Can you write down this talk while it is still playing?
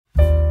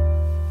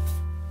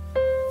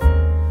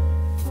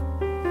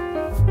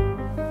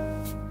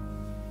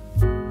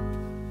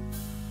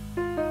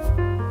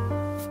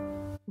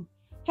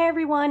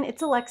everyone,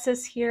 it's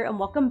Alexis here and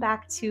welcome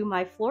back to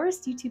my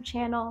florist YouTube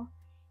channel.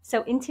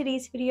 So in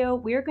today's video,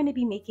 we're going to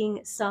be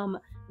making some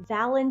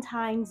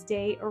Valentine's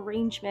Day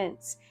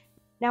arrangements.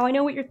 Now I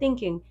know what you're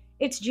thinking,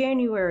 it's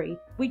January,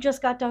 we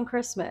just got done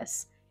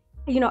Christmas.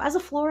 You know, as a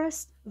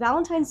florist,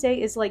 Valentine's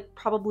Day is like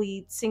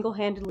probably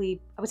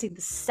single-handedly, I would say the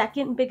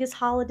second biggest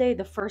holiday,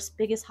 the first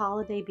biggest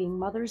holiday being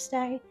Mother's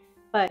Day.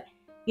 But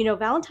you know,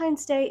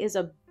 Valentine's Day is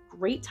a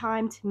great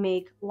time to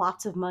make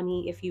lots of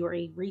money if you are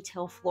a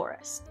retail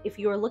florist. If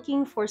you are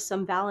looking for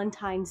some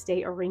Valentine's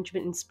Day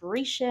arrangement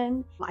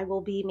inspiration, I will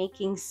be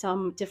making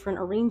some different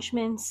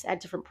arrangements at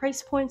different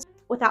price points.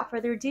 Without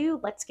further ado,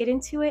 let's get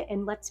into it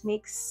and let's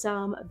make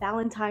some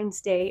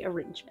Valentine's Day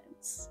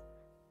arrangements.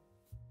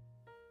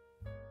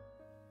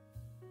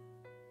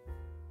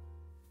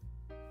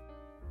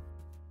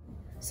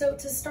 So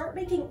to start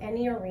making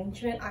any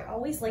arrangement, I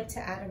always like to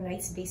add a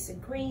nice base of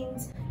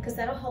greens because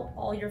that'll help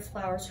all your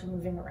flowers from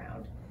moving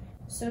around.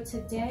 So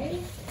today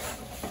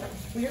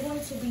we are going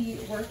to be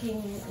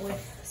working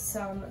with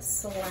some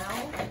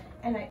floral,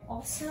 and I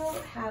also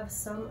have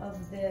some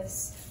of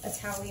this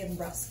Italian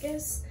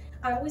ruscus.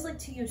 I always like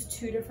to use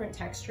two different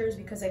textures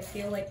because I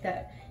feel like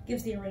that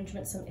gives the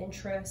arrangement some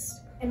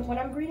interest. And when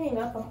I'm greening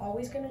up, I'm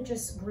always going to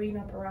just green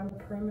up around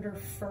the perimeter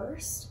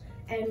first.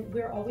 And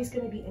we're always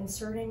going to be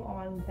inserting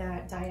on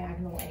that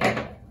diagonal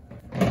angle.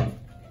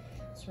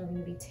 So we're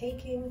going to be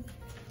taking,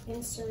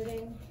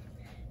 inserting.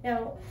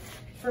 Now,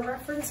 for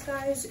reference,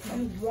 guys,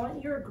 you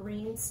want your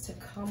greens to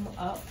come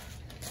up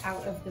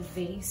out of the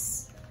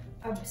vase.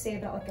 I would say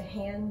about like a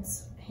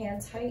hand's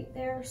height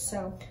there.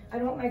 So I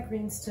don't want my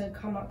greens to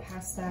come up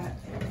past that.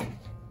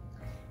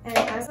 And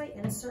as I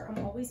insert,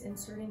 I'm always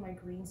inserting my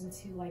greens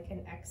into like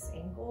an X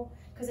angle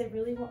because I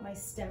really want my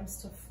stems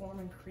to form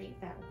and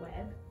create that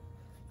web.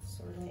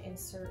 So we're going to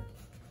insert,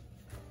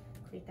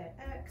 create that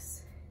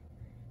X.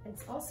 And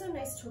it's also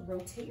nice to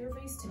rotate your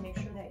vase to make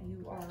sure that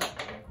you are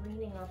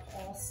greening up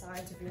all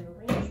sides of your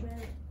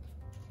arrangement.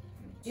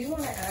 You do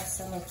want to add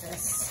some of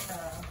this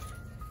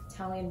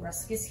Italian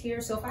ruscus here.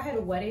 So if I had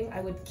a wedding, I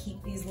would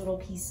keep these little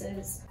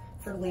pieces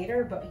for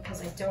later, but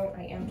because I don't,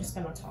 I am just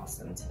going to toss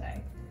them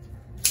today.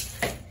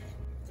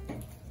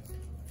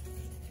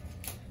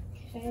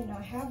 Okay, now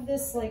I have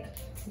this like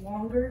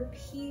longer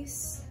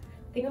piece.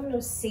 I think I'm going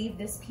to save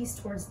this piece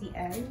towards the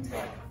end.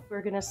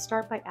 We're going to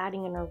start by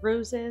adding in our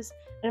roses,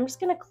 and I'm just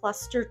going to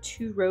cluster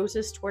 2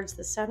 roses towards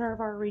the center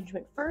of our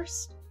arrangement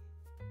first.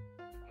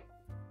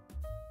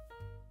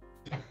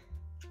 So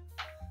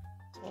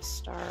we'll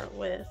start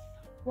with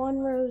 1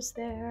 rose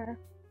there,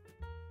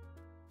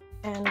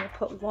 and we'll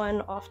put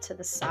 1 off to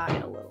the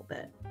side a little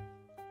bit.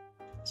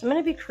 So I'm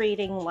going to be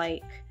creating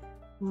like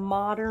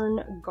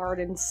modern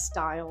garden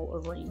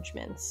style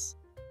arrangements.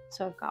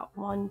 So I've got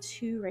 1,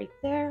 2 right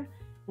there.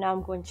 Now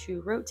I'm going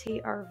to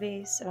rotate our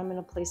vase and I'm going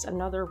to place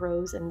another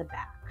rose in the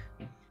back.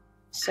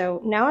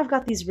 So now I've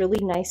got these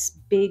really nice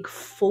big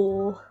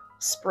full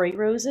spray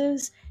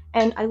roses,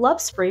 and I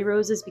love spray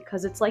roses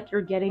because it's like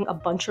you're getting a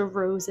bunch of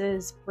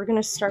roses. We're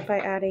going to start by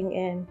adding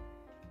in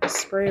a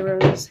spray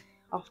rose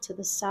off to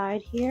the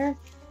side here.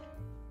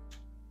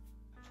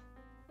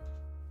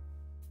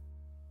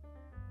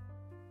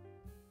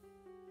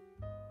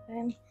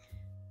 Okay.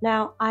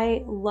 Now,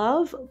 I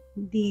love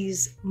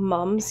these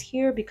mums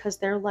here because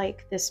they're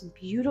like this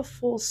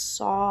beautiful,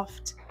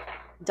 soft,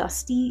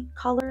 dusty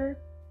color.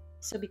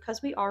 So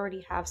because we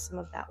already have some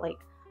of that like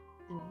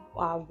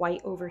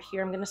white over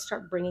here, I'm going to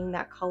start bringing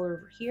that color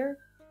over here.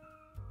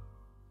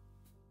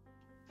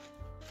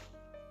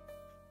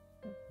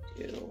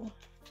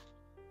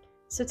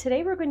 So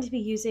today we're going to be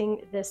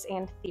using this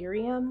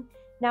anthurium.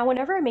 Now,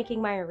 whenever I'm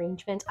making my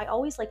arrangement, I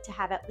always like to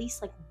have at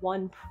least like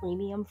 1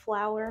 premium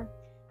flower.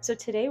 So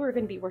today we're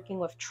going to be working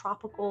with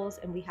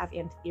tropicals and we have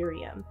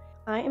anthurium.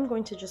 I am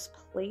going to just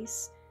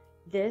place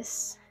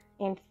this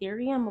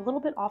anthurium a little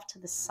bit off to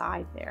the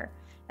side there.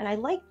 And I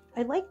like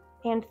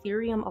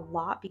anthurium a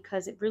lot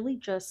because it really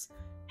just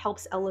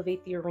helps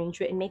elevate the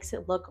arrangement and makes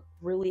it look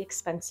really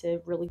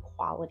expensive, really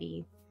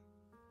quality.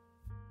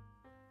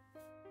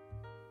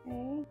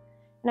 Okay.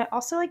 And I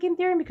also like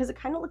anthurium because it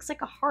kind of looks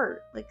like a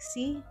heart. Like,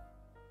 see?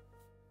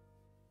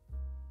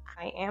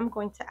 I am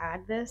going to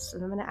add this,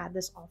 and I'm going to add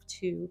this off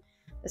to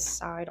the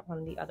side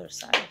on the other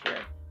side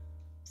here.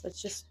 So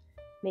it's just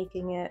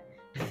making it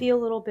feel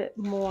a little bit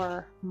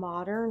more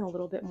modern, a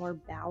little bit more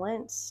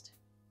balanced.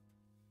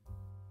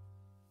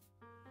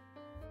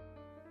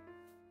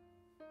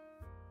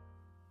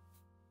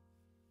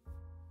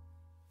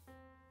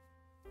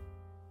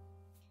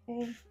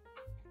 Okay,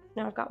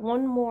 now I've got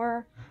 1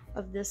 more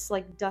of this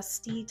like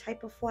dusty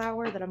type of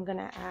flower that I'm going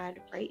to add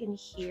right in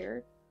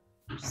here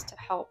just to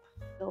help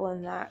fill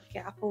in that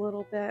gap a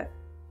little bit.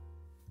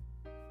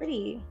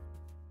 Pretty.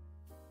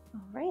 All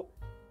right,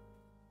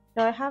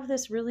 now I have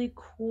this really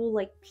cool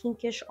like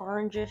pinkish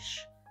orangish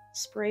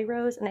spray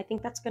rose, and I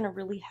think that's going to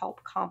really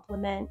help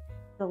complement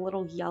the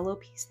little yellow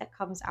piece that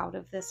comes out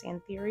of this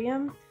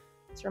anthurium.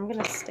 So I'm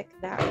going to stick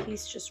that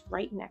piece just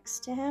right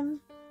next to him.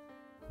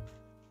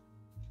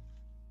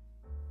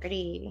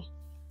 Pretty.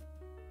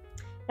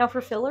 Now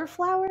for filler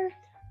flower,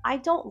 I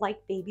don't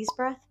like baby's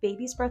breath.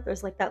 Baby's breath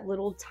is like that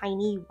little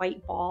tiny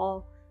white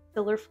ball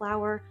filler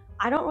flower.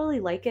 I don't really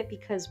like it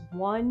because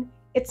one,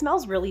 it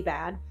smells really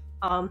bad.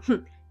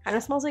 Kind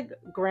of smells like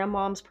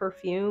grandmom's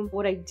perfume.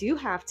 What I do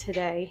have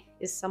today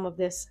is some of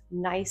this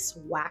nice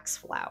wax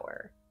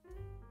flower.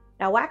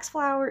 Now, wax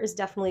flower is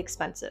definitely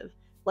expensive.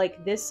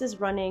 Like this is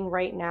running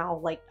right now,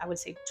 like I would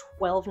say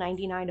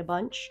 $12.99 a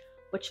bunch,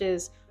 which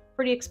is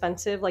pretty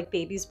expensive. Like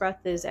baby's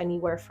breath is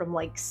anywhere from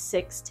like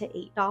 $6 to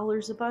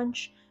 $8 a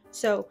bunch.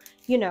 So,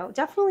 you know,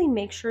 definitely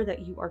make sure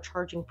that you are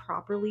charging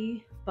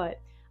properly. But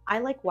I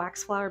like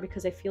wax flower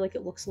because I feel like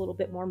it looks a little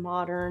bit more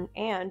modern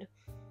and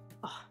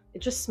it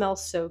just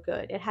smells so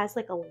good. It has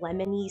like a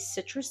lemony,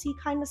 citrusy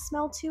kind of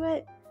smell to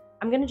it.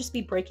 I'm gonna just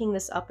be breaking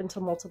this up into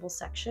multiple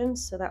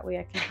sections so that way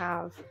I can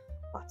have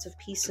lots of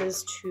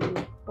pieces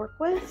to work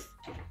with.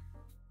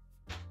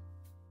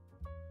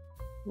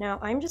 Now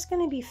I'm just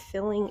gonna be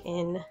filling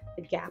in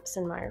the gaps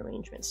in my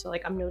arrangement. So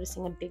like I'm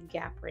noticing a big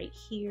gap right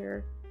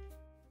here.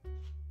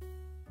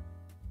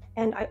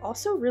 And I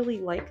also really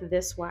like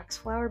this wax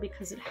flower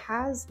because it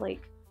has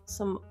like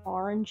some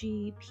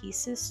orangey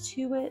pieces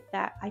to it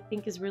that I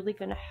think is really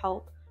going to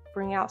help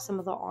bring out some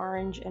of the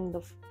orange and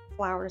the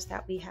flowers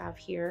that we have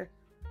here.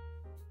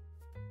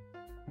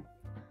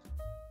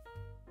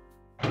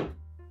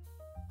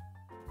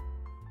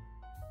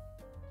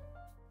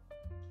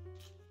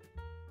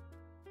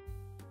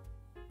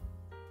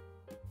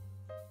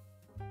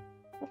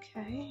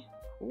 Okay,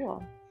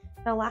 cool.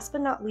 Now last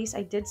but not least,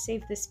 I did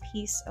save this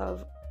piece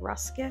of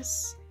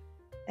ruscus.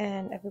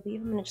 And I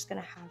believe I'm just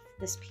gonna have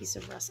this piece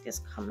of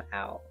ruscus come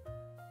out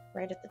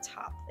right at the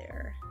top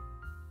there.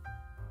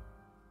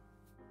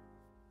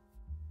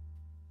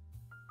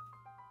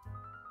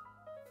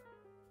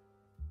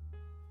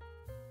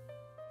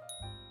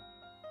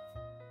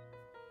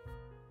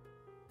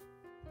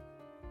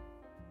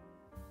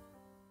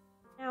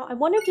 Now I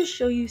wanted to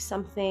show you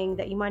something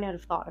that you might not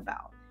have thought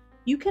about.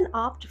 You can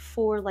opt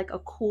for like a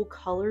cool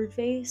colored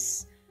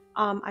vase.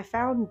 I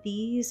found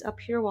these up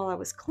here while I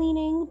was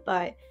cleaning,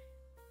 but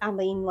I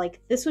mean,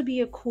 like, this would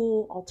be a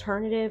cool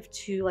alternative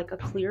to like a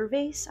clear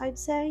vase, I'd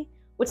say.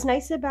 What's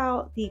nice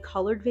about the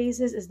colored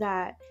vases is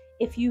that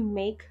if you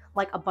make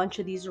like a bunch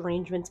of these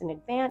arrangements in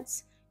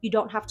advance, you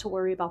don't have to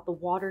worry about the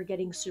water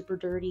getting super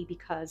dirty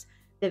because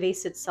the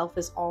vase itself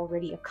is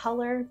already a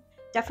color.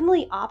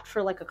 Definitely opt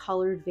for like a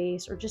colored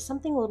vase or just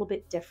something a little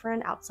bit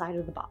different outside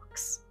of the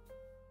box.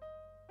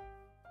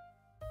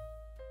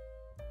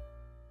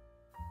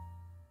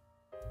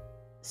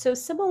 So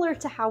similar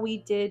to how we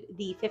did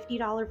the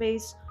 $50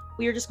 vase,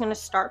 we are just going to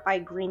start by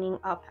greening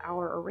up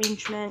our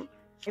arrangement.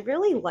 I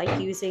really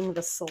like using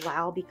the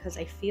salal because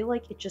I feel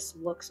like it just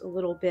looks a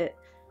little bit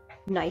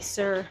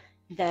nicer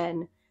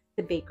than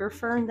the baker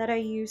fern that I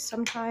use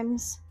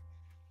sometimes.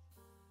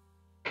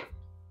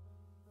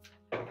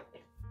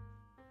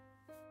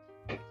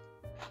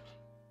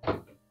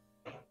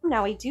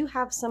 Now I do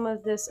have some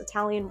of this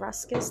Italian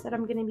ruscus that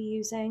I'm going to be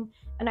using,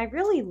 and I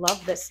really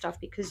love this stuff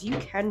because you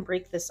can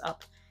break this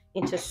up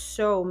into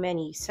so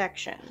many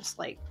sections.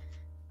 Like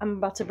I'm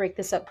about to break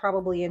this up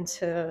probably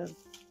into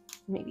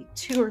maybe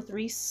 2 or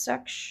 3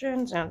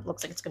 sections, and it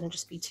looks like it's going to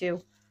just be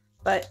 2,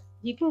 but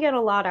you can get a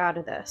lot out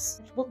of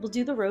this. We'll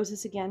do the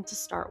roses again to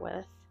start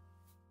with.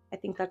 I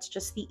think that's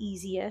just the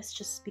easiest,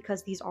 just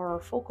because these are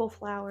our focal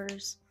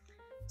flowers.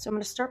 So I'm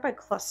going to start by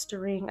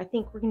clustering. I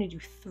think we're going to do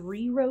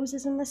 3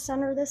 roses in the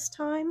center this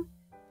time.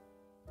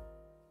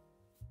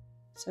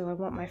 So I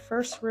want my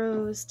first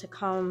rose to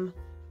come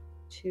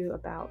to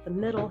about the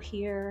middle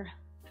here.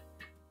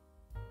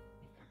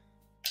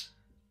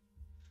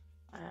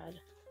 Add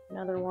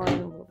another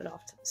one, move it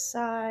off to the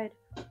side.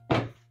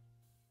 Okay,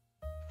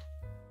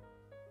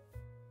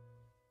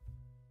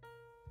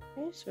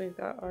 so we've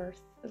got our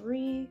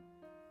 3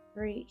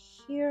 right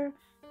here.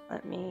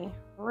 Let me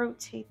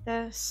rotate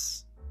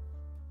this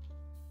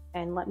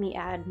and let me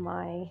add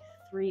my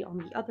 3 on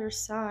the other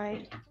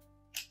side.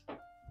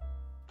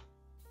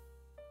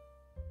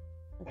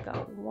 We've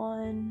got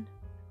 1.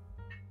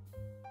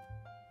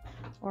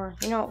 Or,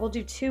 you know what, we'll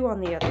do 2 on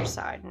the other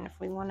side, and if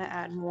we want to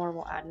add more,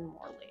 we'll add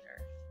more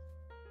later.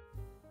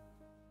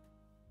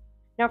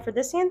 Now for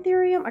this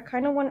anthurium, I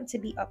kind of want it to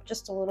be up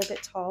just a little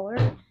bit taller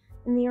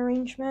in the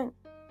arrangement.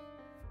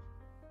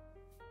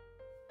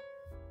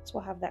 So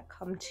we'll have that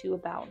come to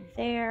about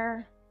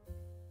there.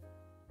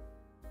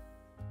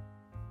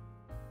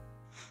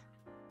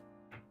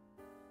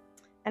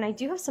 And I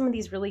do have some of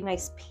these really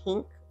nice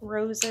pink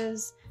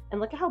roses, and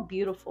look at how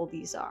beautiful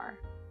these are.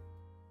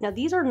 Now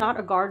these are not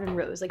a garden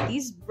rose. Like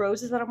these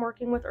roses that I'm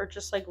working with are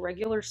just like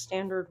regular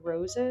standard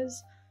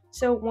roses.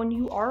 So when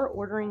you are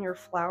ordering your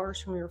flowers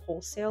from your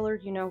wholesaler,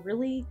 you know,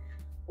 really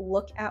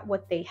look at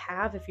what they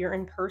have. If you're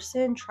in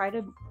person, try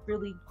to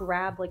really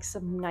grab like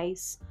some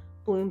nice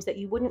blooms that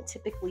you wouldn't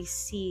typically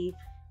see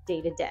day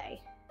to day.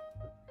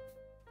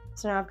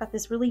 So now I've got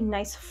this really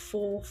nice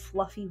full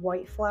fluffy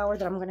white flower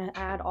that I'm going to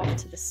add off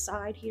to the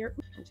side here.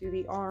 I'll do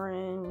the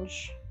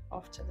orange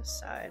off to the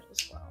side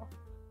as well.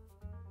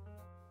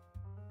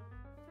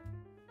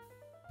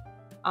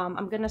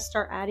 I'm gonna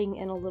start adding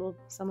in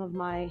some of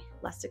my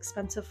less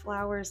expensive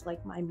flowers,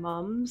 like my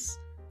mums.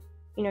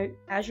 You know,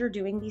 as you're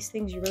doing these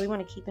things, you really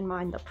want to keep in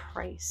mind the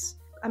price.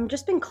 I've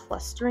just been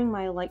clustering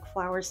my like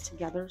flowers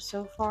together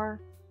so far.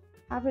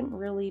 Haven't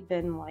really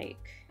been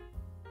like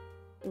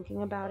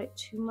thinking about it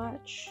too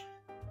much.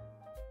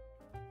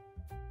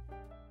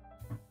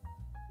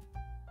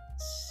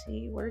 Let's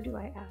see, where do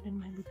I add in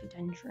my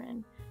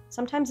leucadendron?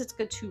 Sometimes it's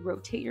good to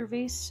rotate your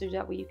vase so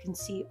that way you can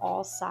see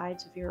all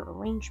sides of your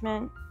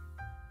arrangement.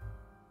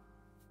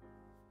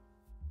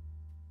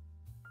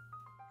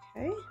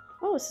 Okay.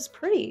 Oh, this is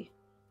pretty.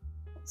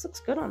 This looks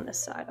good on this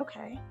side.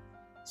 Okay.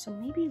 So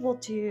maybe we'll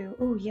do,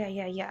 oh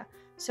yeah.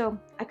 So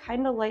I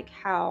kind of like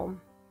how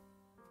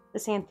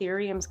this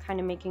anthurium's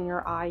kind of making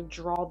your eye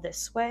draw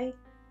this way.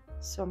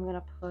 So I'm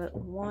gonna put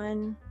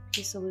one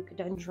piece of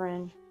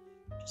leucadendron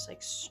just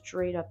like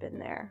straight up in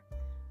there.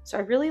 So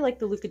I really like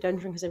the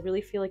leucadendron because I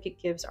really feel like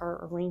it gives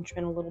our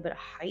arrangement a little bit of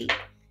height.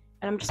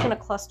 And I'm just gonna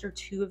cluster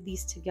 2 of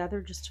these together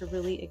just to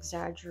really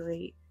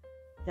exaggerate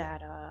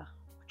that,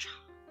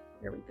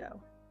 there we go.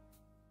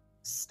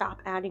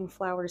 Stop adding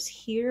flowers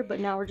here, but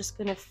now we're just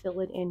going to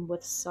fill it in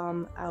with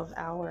some of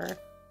our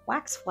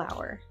wax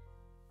flower.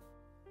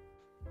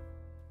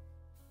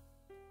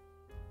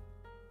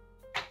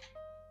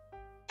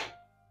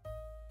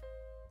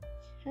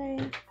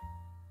 Okay.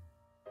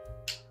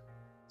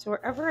 So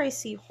wherever I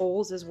see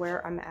holes is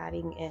where I'm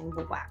adding in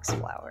the wax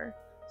flower.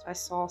 So I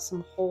saw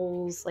some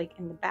holes like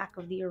in the back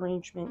of the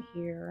arrangement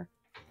here.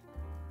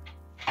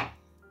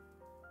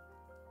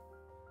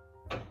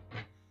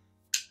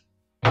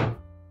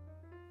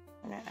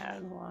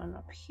 Add one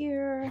up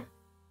here.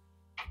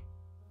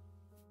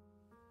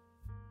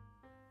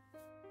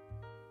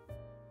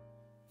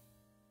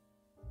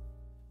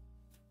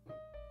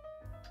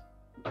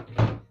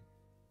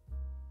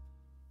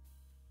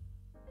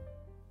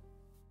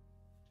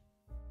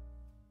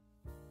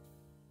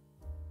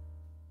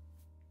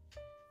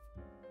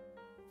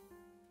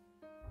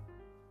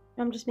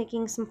 I'm just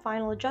making some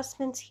final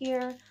adjustments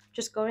here,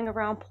 just going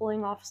around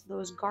pulling off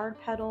those guard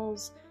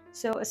petals.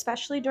 So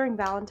especially during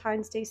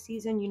Valentine's Day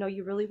season, you know,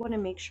 you really want to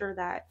make sure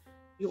that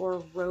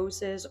your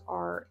roses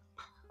are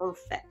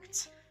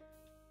perfect.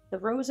 The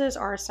roses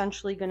are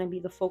essentially going to be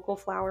the focal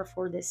flower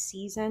for this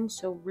season,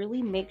 so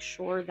really make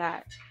sure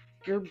that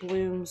your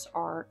blooms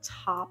are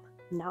top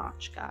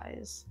notch,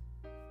 guys.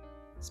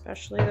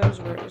 Especially those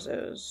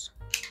roses.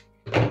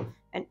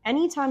 And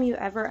anytime you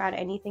ever add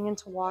anything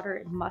into water,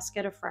 it must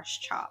get a fresh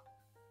chop.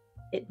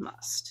 It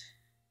must.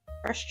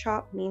 Fresh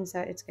chop means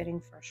that it's getting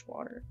fresh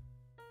water.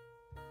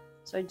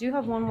 So I do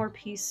have one more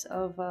piece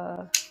of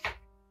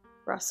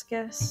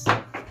ruscus.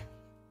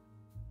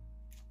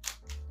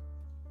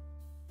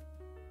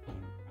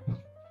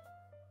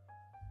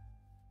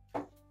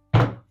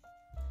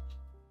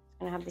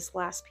 And I have this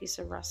last piece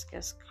of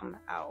ruscus come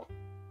out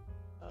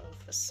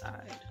of the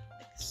side,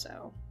 like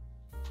so.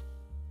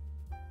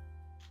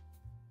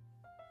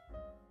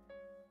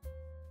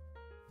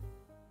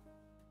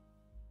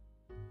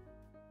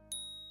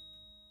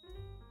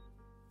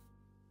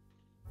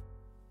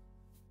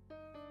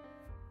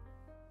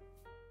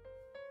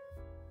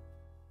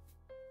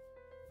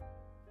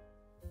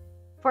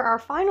 For our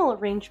final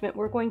arrangement,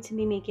 we're going to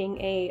be making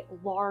a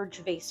large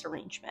vase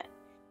arrangement.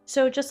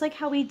 So just like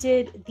how we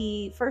did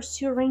the first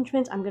 2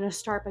 arrangements, I'm going to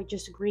start by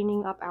just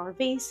greening up our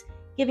vase,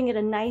 giving it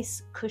a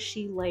nice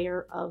cushy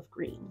layer of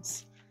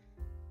greens.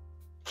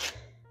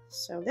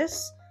 So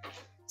this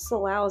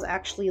allows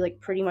actually like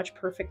pretty much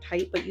perfect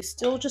height, but you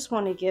still just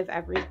want to give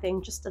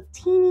everything just a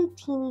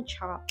teeny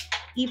chop,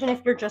 even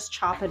if you're just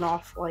chopping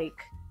off like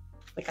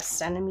a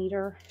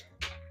centimeter.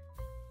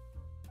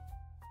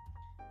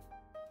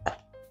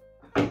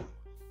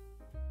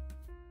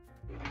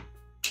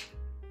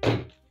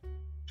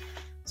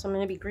 So I'm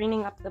going to be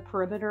greening up the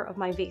perimeter of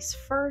my vase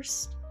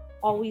first,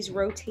 always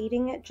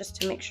rotating it just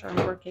to make sure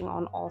I'm working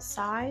on all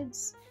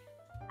sides.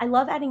 I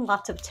love adding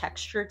lots of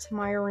texture to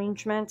my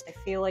arrangement. I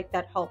feel like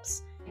that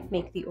helps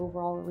make the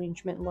overall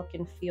arrangement look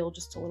and feel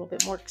just a little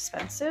bit more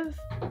expensive.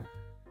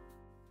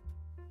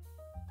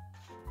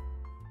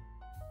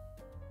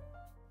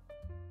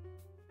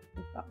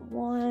 We've got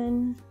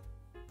one.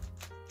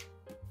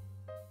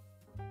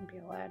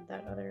 Maybe I'll add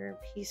that other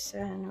piece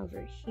in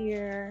over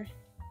here.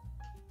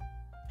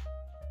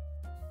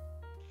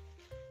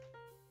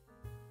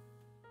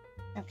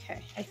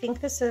 Okay, I think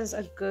this is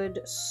a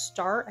good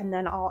start, and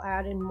then I'll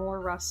add in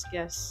more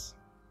ruscus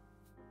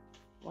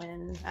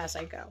as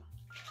I go.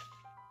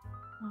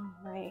 All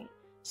right,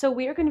 so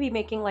we are going to be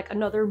making like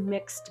another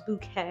mixed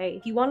bouquet.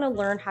 If you want to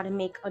learn how to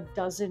make a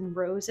dozen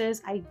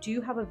roses, I do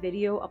have a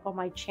video up on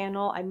my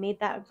channel. I made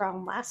that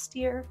around last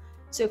year,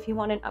 so if you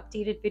want an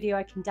updated video,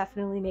 I can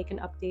definitely make an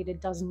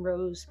updated dozen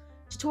rose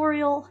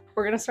tutorial.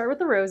 We're going to start with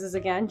the roses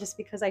again, just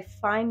because I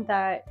find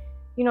that,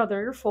 you know,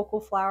 they're your focal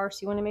flower,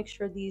 so you want to make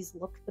sure these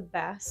look the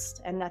best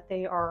and that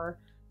they are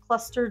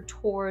clustered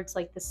towards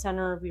like the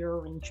center of your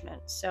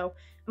arrangement. So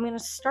I'm going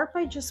to start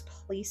by just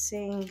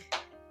placing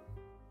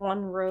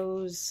one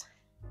rose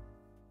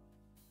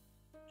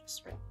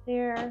just right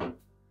there, a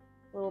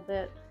little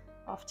bit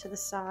off to the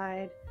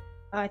side.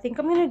 I think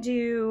I'm gonna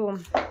do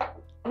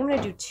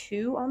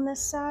 2 on this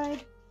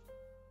side.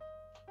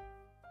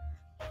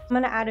 I'm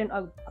gonna add in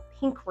a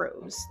pink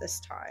rose this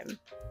time.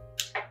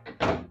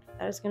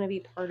 That is gonna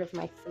be part of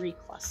my 3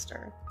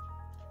 cluster.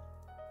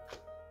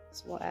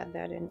 So we'll add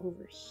that in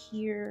over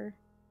here.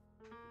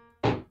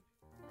 Alright,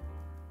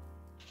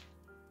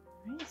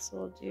 so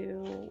we'll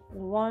do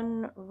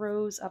 1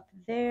 rose up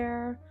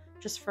there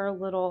just for a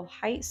little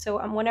height.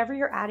 So whenever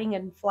you're adding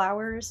in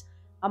flowers,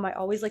 I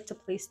always like to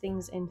place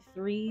things in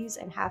 3s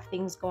and have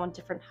things go on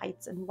different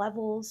heights and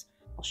levels.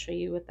 I'll show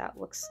you what that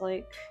looks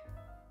like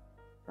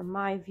from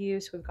my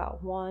view. So we've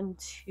got 1,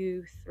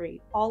 2,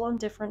 3, all on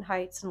different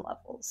heights and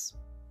levels.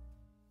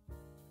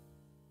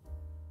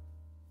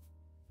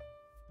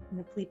 I'm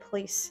going to be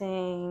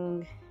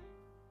placing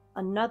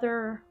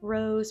another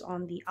rose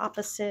on the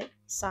opposite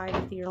side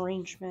of the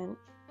arrangement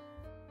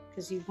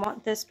because you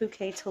want this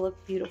bouquet to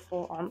look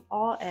beautiful on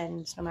all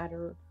ends, no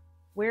matter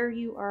where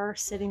you are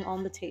sitting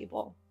on the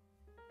table.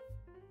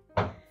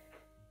 So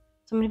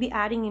I'm going to be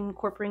adding and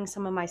incorporating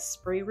some of my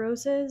spray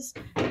roses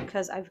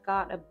because I've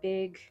got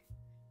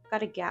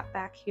a gap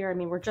back here. I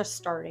mean, we're just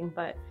starting,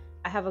 but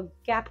I have a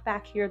gap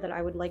back here that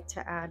I would like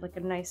to add like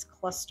a nice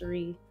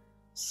clustery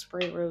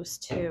spray rose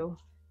to.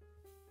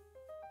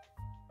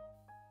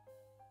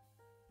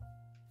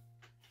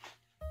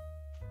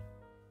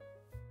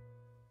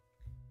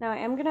 Now I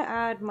am going to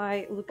add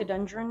my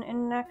leucadendron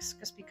in next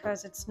just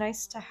because it's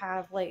nice to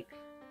have like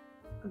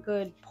a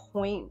good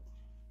point.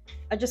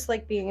 I just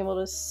like being able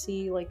to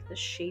see like the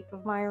shape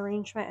of my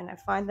arrangement, and I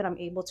find that I'm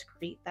able to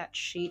create that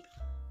shape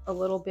a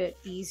little bit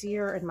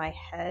easier in my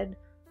head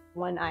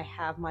when I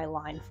have my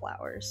line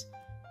flowers.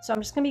 So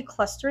I'm just going to be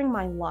clustering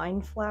my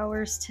line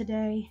flowers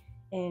today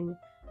in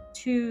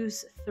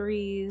 2s,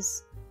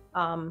 3s.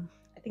 I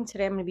think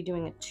today I'm going to be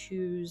doing a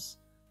 2s,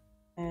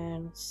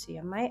 and let's see,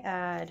 I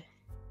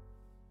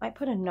might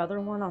put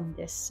another one on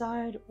this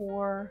side,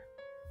 or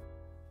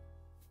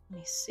let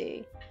me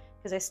see,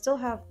 because I still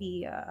have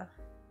the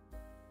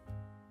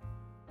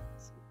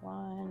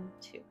 1,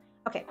 2.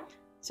 Okay,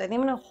 so I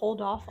think I'm going to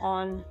hold off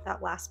on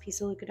that last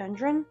piece of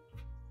leucadendron.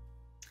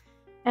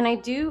 And I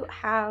do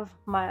have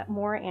my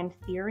more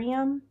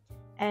anthurium,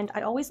 and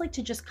I always like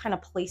to just kind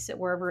of place it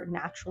wherever it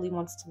naturally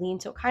wants to lean.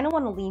 So it kind of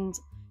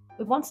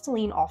wants to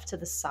lean off to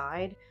the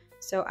side.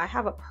 So I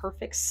have a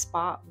perfect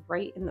spot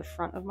right in the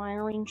front of my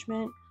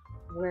arrangement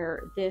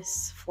where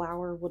this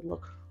flower would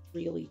look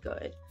really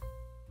good.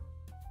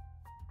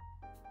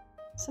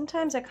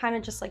 Sometimes I kind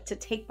of just like to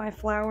take my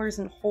flowers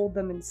and hold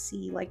them and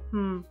see like,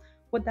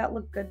 would that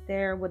look good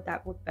there? Would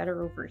that look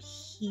better over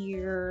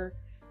here?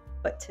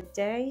 But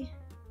today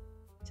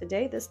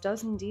this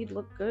does indeed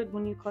look good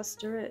when you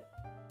cluster it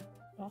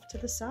off to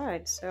the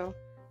side. So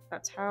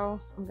that's how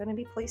I'm going to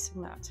be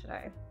placing that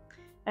today.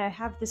 And I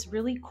have this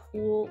really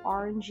cool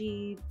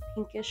orangey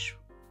pinkish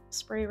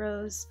spray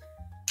rose.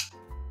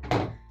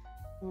 I'm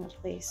going to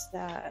place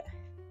that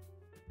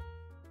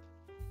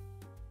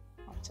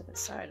off to the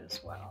side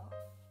as well.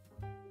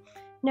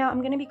 Now I'm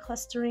going to be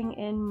clustering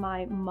in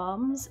my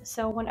mums.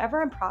 So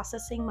whenever I'm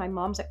processing my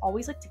mums, I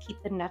always like to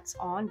keep the nets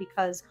on,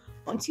 because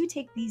once you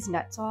take these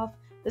nets off,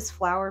 this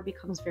flower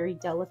becomes very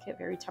delicate,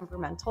 very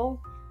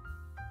temperamental.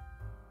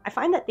 I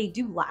find that they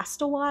do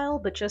last a while,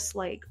 but just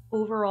like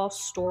overall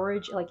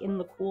storage, like in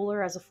the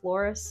cooler as a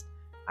florist,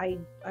 I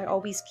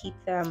always keep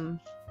them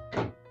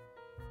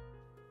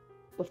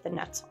with the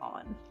nets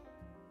on.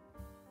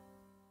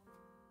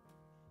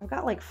 I've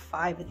got like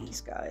 5 of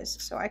these guys,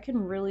 so I can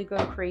really go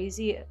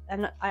crazy.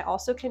 And I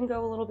also can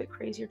go a little bit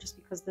crazier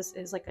just because this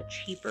is like a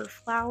cheaper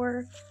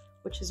flower,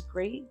 which is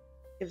great.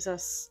 Gives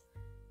us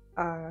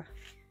a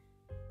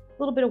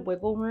little bit of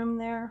wiggle room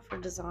there for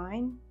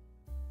design.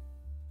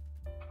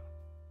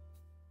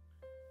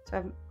 So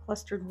I've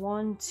clustered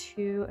 1,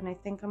 2, and I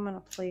think I'm going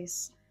to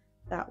place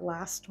that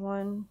last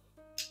one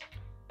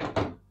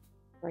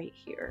right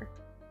here.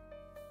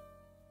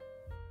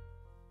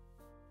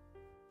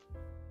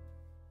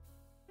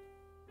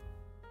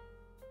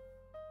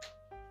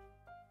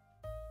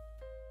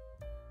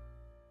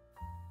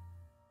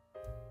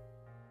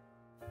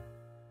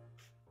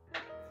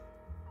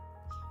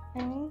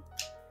 Okay,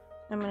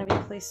 I'm going to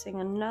be placing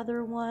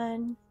another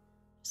one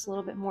just a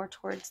little bit more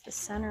towards the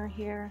center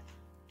here.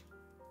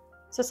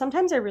 So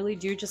sometimes I really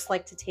do just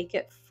like to take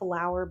it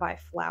flower by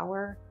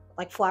flower,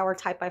 like flower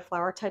type by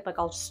flower type. Like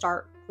I'll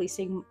start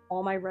placing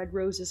all my red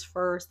roses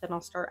first, then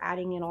I'll start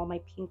adding in all my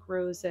pink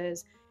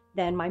roses,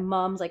 then my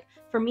mums. Like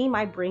for me,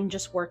 my brain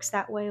just works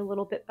that way a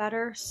little bit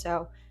better.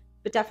 So,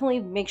 but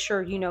definitely make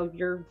sure, you know,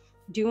 you're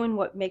doing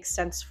what makes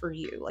sense for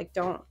you. Like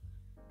don't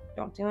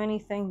do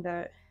anything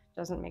that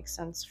doesn't make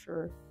sense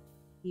for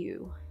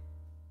you.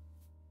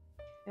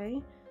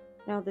 Okay.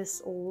 Now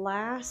this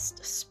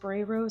last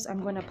spray rose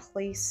I'm going to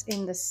place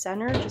in the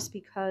center just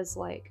because,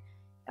 like,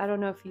 I don't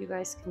know if you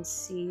guys can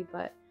see,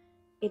 but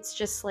it's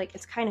just like,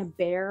 it's kind of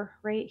bare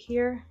right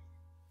here.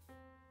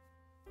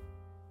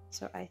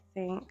 So I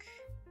think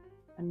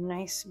a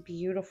nice,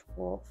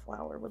 beautiful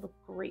flower would look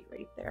great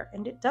right there.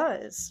 And it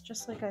does,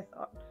 just like I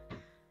thought.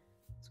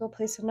 So So I'll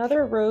place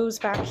another rose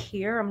back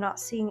here. I'm not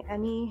seeing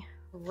any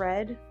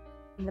red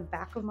in the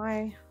back of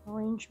my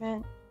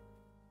arrangement.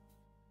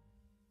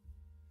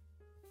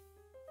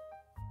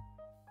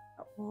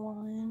 Got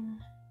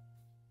one.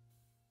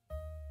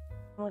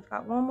 And we've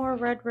got one more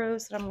red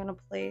rose that I'm going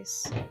to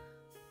place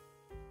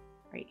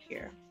right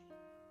here.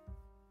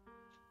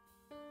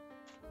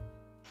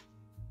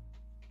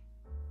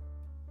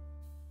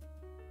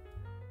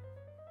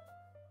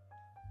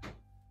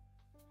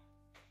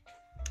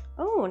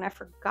 Oh, and I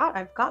forgot,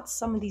 I've got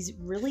some of these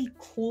really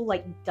cool,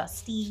 like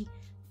dusty,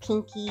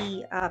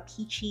 pinky,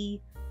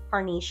 peachy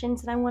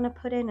carnations that I want to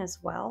put in as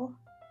well.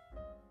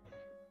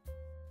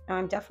 Now,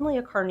 I'm definitely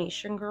a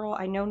carnation girl.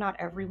 I know not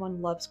everyone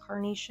loves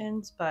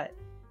carnations, but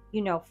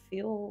you know,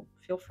 feel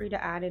free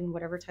to add in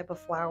whatever type of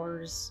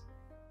flowers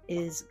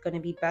is going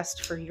to be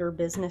best for your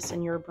business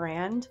and your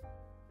brand.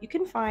 You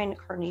can find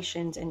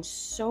carnations in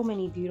so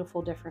many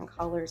beautiful different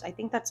colors. I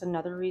think that's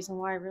another reason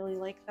why I really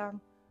like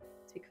them.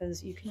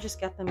 Because you can just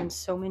get them in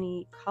so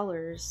many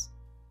colors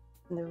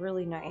and they're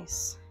really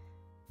nice.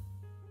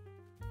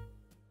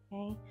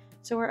 Okay,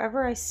 so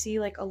wherever I see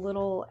like a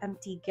little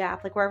empty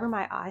gap, like wherever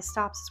my eye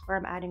stops is where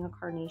I'm adding a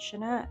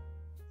carnation at.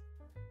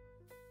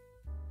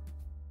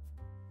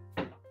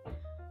 I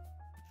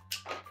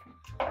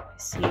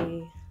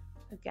see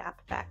a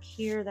gap back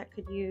here that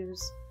could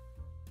use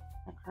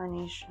a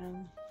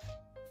carnation.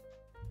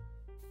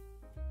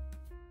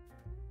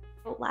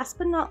 But last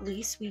but not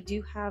least, we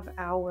do have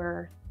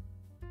our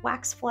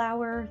wax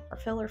flower or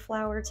filler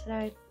flower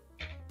today.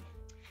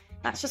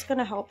 That's just going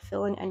to help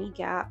fill in any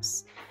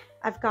gaps.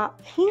 I've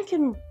got pink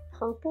and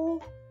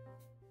purple.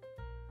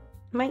 I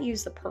might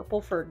use the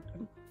purple for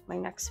my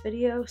next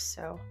video,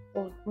 so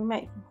we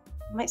might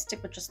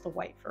stick with just the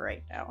white for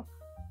right now.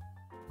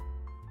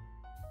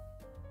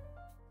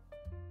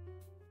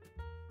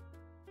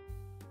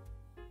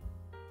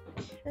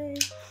 Okay,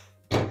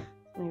 I'm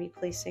going to be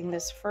placing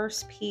this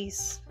first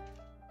piece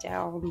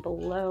down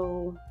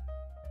below.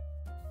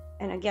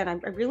 And again, I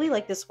really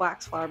like this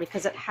wax flower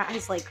because it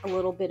has like a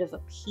little bit of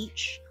a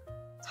peach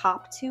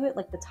top to it.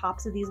 Like the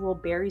tops of these little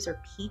berries are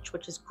peach,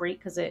 which is great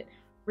because it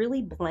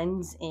really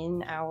blends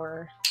in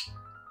all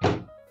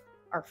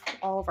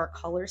of our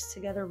colors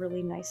together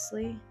really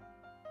nicely.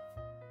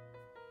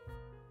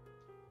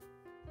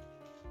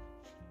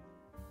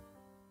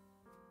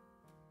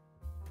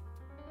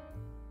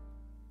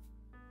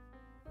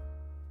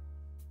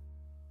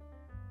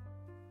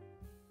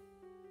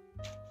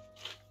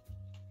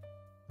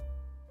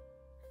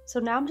 So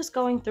now I'm just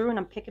going through and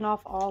I'm picking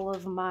off all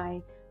of my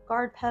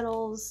guard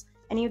petals,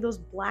 any of those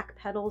black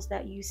petals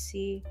that you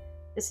see.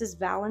 This is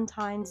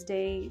Valentine's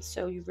Day,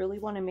 so you really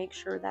want to make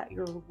sure that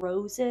your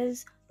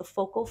roses, the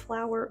focal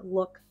flower,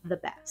 look the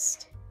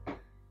best.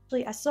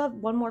 Actually, I still have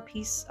one more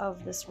piece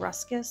of this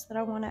ruscus that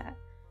I want to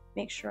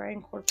make sure I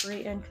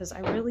incorporate in because I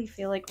really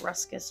feel like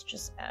ruscus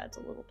just adds a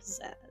little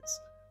pizzazz.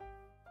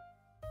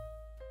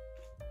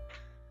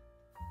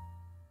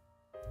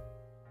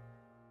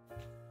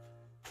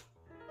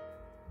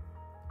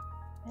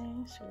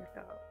 Okay, so we've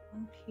got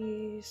one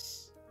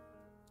piece,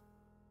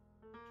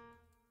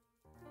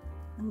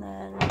 and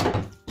then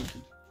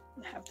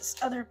I have this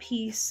other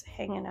piece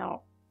hanging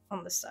out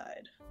on the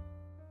side.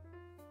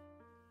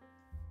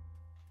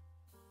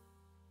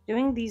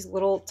 Doing these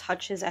little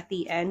touches at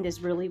the end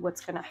is really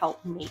what's going to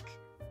help make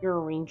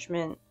your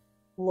arrangement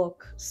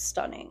look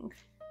stunning.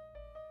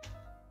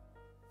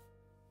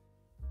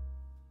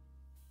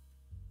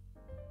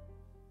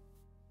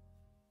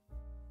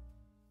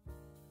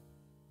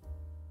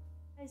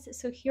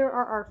 So here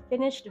are our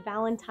finished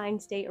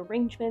Valentine's Day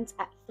arrangements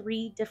at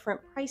 3 different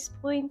price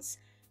points.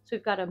 So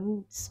we've got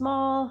a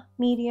small,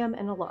 medium,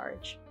 and a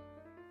large.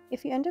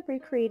 If you end up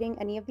recreating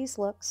any of these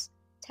looks,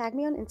 tag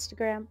me on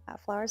Instagram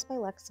at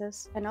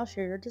flowersbyalexis and I'll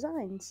share your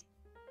designs.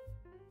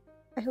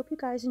 I hope you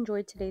guys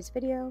enjoyed today's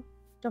video.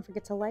 Don't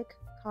forget to like,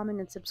 comment,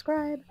 and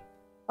subscribe.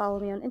 Follow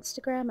me on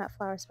Instagram at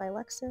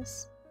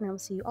flowersbyalexis, and I will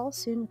see you all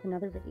soon with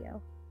another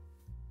video.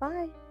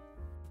 Bye!